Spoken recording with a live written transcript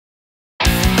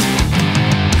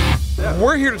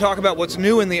We're here to talk about what's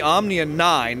new in the Omnia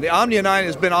 9. The Omnia 9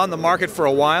 has been on the market for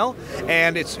a while,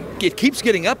 and it keeps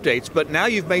getting updates, but now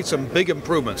you've made some big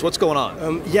improvements. What's going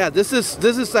on? Yeah, this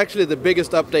is actually the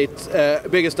biggest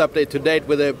update to date,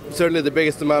 with certainly the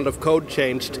biggest amount of code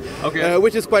changed,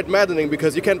 which is quite maddening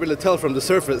because you can't really tell from the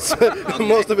surface.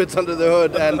 Most of it's under the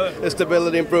hood, and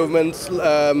stability improvements,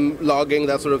 logging,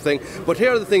 that sort of thing. But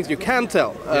here are the things you can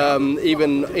tell,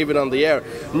 even on the air.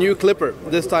 New clipper,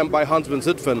 this time by Hans van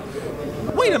Zutphen.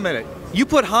 Wait a minute. You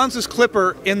put Hans's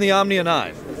clipper in the Omnia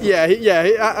 9? Yeah,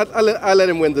 I let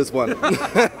him win this one.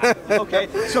 Okay,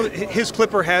 so his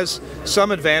clipper has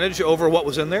some advantage over what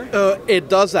was in there? It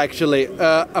does, actually.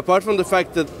 Apart from the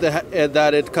fact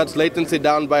that it cuts latency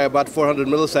down by about 400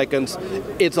 milliseconds,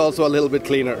 it's also a little bit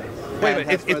cleaner. Wait a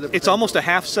minute, it's almost a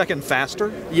half second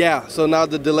faster? Yeah, so now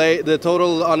the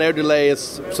total on-air delay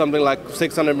is something like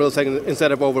 600 milliseconds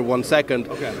instead of over 1 second,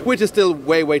 which is still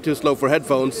way too slow for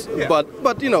headphones,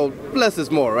 but you know, less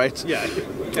is more, right? Yeah.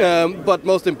 But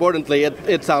most importantly,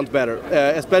 it sounds better,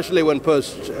 especially when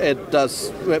pushed.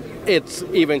 It's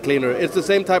even cleaner. It's the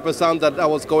same type of sound that I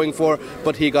was going for,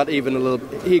 but he got even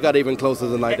closer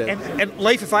than I did. And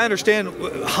Leif, if I understand,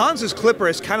 Hans's clipper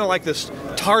is kind of like this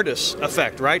TARDIS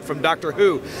effect, right, from Doctor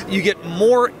Who. You get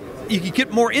more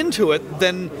into it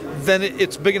than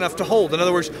it's big enough to hold. In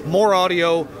other words, more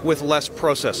audio with less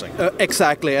processing.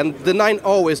 Exactly, and the 9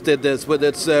 always did this with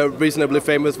its reasonably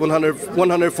famous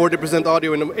 140%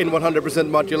 audio in 100%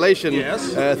 modulation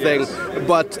thing,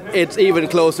 but it's even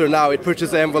closer now. It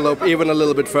pushes the envelope even a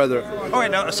little bit further. All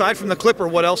right, now aside from the clipper,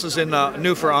 what else is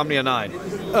new for Omnia 9?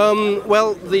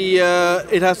 Well,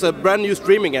 it has a brand new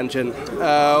streaming engine,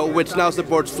 which now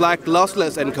supports FLAC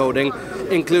lossless encoding,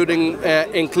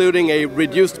 including a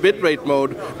reduced bitrate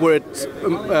mode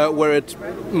where it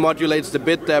modulates the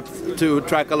bit depth to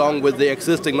track along with the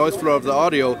existing noise floor of the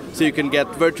audio, so you can get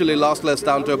virtually lossless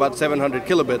down to about 700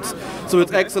 kilobits. So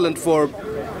it's excellent for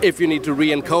if you need to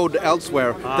re-encode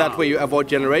elsewhere. That way you avoid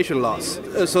generation loss.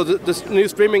 So the new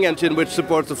streaming engine, which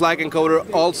supports the FLAC encoder,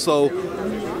 also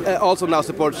now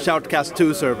supports Shoutcast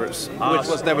 2 servers, which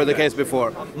was never the case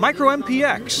before.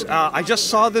 µMPX, I just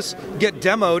saw this get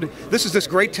demoed. This is this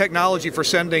great technology for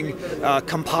sending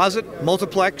composite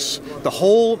multiplex, the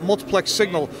whole multiplex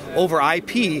signal over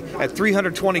IP at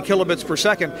 320 kilobits per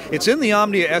second. It's in the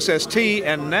Omnia SST,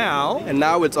 and now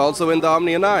it's also in the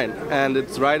Omnia 9, and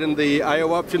it's right in the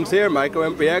I/O options here,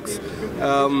 µMPX.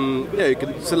 You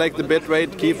can select the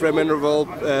bitrate, keyframe interval,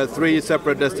 3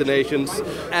 separate destinations,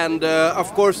 and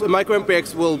of course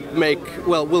µMPX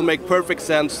will make perfect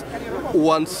sense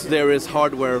once there is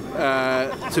hardware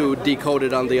to decode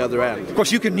it on the other end. Of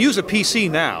course, you can use a PC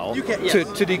now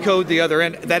to decode the other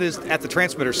end. That is at the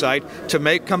transmitter side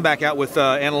to come back out with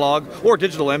analog or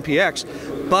digital MPX.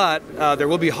 But there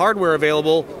will be hardware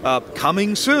available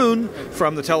coming soon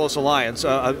from the Telos Alliance,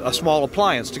 a small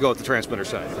appliance to go at the transmitter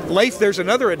side. Leif, there's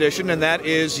another addition, and that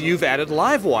is you've added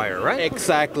Livewire, right?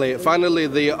 Exactly. Finally,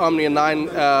 the Omnia 9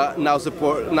 now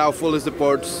fully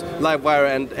supports Livewire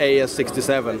and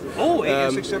AES67. Oh,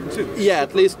 AES67 too. Yeah,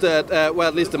 at least the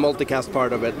multicast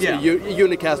part of it. Yeah.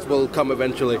 Unicast will come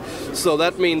eventually. So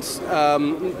that means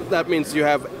you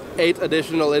have 8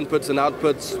 additional inputs and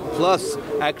outputs, plus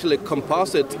actually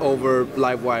composite over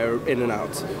Livewire in and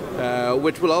out,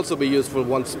 which will also be useful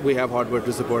once we have hardware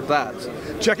to support that.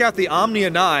 Check out the Omnia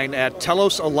 9 at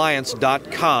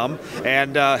telosalliance.com,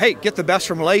 and hey, get the best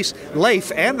from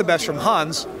Leif and the best from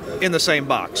Hans in the same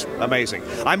box. Amazing.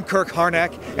 I'm Kirk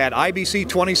Harnack at IBC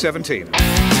 2017.